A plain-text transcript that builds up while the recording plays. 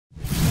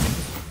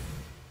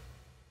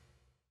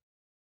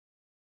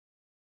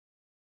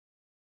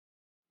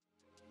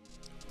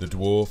The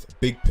Dwarf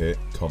Big Pit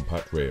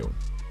Compact Reel.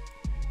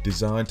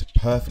 Designed to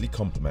perfectly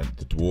complement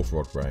the Dwarf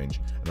rod range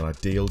and an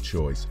ideal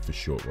choice for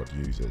short rod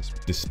users.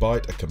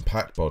 Despite a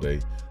compact body,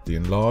 the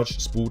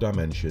enlarged spool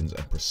dimensions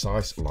and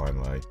precise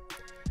line lay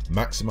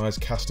maximise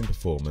casting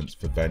performance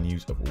for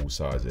venues of all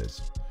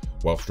sizes,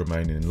 whilst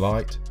remaining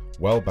light,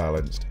 well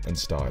balanced and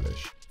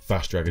stylish.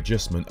 Fast drag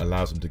adjustment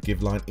allows them to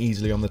give line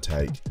easily on the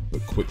take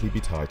but quickly be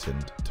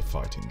tightened to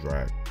fighting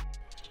drag.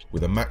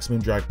 With a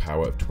maximum drag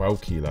power of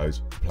 12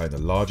 kilos for playing the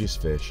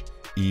largest fish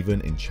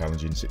even in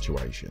challenging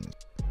situations.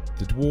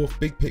 The Dwarf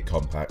Big Pit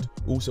Compact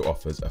also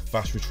offers a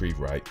fast retrieve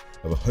rate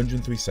of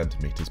 103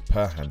 cm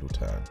per handle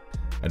turn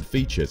and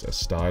features a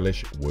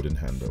stylish wooden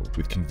handle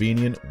with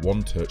convenient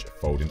one-touch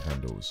folding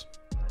handles,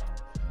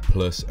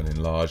 plus an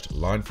enlarged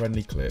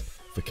line-friendly clip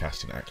for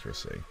casting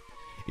accuracy.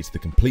 It's the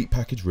complete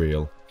package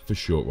reel for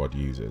short rod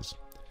users.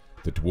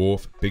 The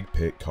Dwarf Big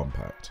Pit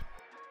Compact.